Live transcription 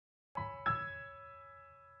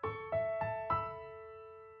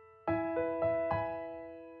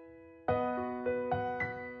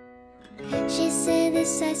She's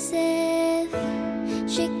indecisive,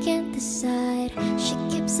 she can't decide. She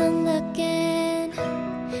keeps on looking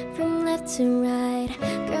from left to right.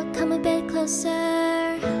 Girl, come a bit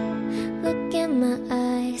closer, look in my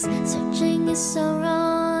eyes. Searching is so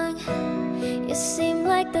wrong. You seem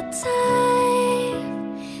like the type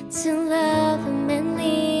to love him and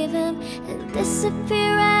leave him and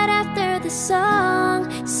disappear right after the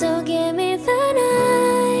song. So give me the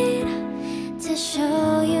night to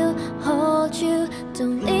show you, hold you.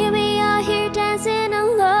 Don't leave me out here dancing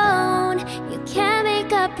alone. You can't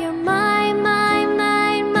make up your mind, mind,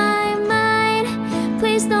 mind, mind, mind.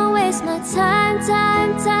 Please don't waste my time,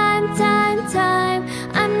 time, time, time, time.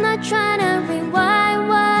 I'm not trying to rewind,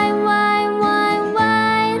 wind, wind, wind,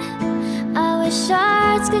 wind. I wish our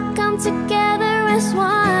hearts could come together as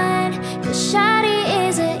one. 'Cause Shawty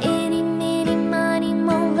is a itty, meeny, miny,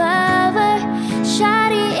 mo lover.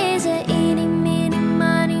 Shawty is a itty, meeny,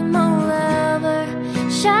 miny, mo lover.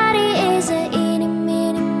 Shawty is a itty,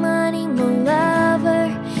 meeny, miny, mo lover.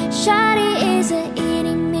 Shawty is a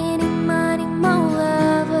itty, meeny, miny, mo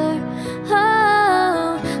lover.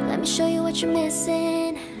 Oh, let me show you what you're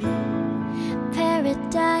missing.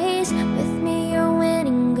 Paradise, with me you're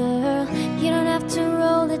winning, girl. You don't have to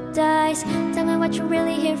roll the dice. Tell me what you're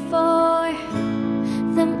really here for.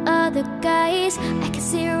 Them other guys, I can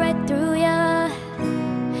see right through ya.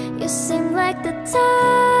 You seem like the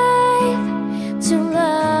type to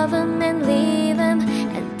love him and leave him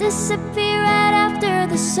and disappear right after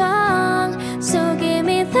the song. So give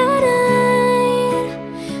me the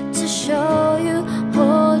night to show you,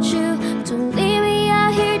 hold you. Don't leave me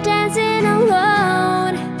out here dancing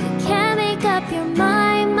alone. You can't make up your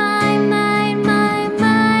mind, mind, mind, mind,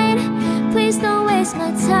 mind. Please don't waste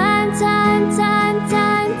my time, time, time,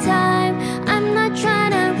 time, time. I'm not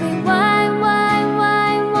trying to rewind, wind,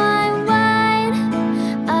 wind, wind, wind.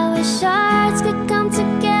 I wish our hearts could come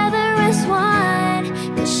together as one.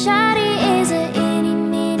 'Cause Shawty is a itty,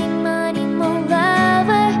 meeny, miny, mo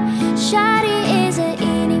lover. Shawty is a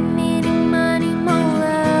itty, meeny, miny, mo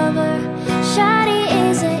lover. Shawty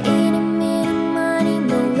is a itty, meeny, miny,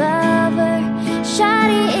 mo lover.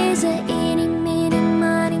 Shawty is a itty, meeny,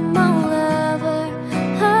 miny, mo lover.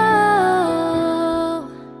 Oh.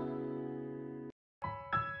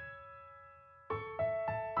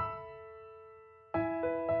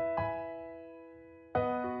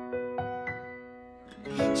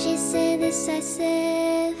 She's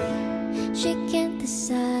indecisive, she can't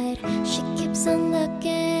decide. She keeps on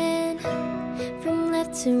looking from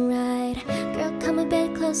left to right. Girl, come a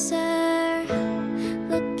bit closer,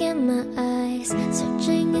 look in my eyes.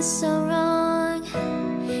 Searching is so wrong.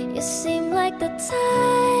 You seem like the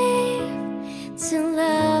type to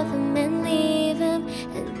love him and leave him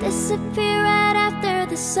and disappear right after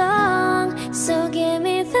the song. So give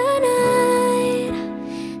me the night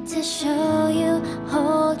to show you,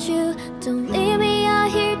 hold you. Don't leave me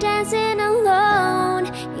out here dancing alone.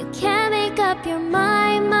 You can't make up your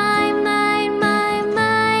mind, mind, mind, mind,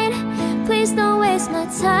 mind. Please don't waste my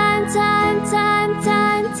time, time, time,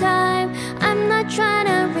 time, time. I'm not trying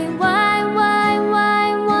to rewind, wind,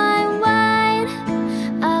 wind, wind, wind.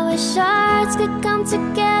 I wish our hearts could come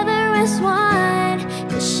together as one.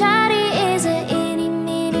 'Cause Shawty is a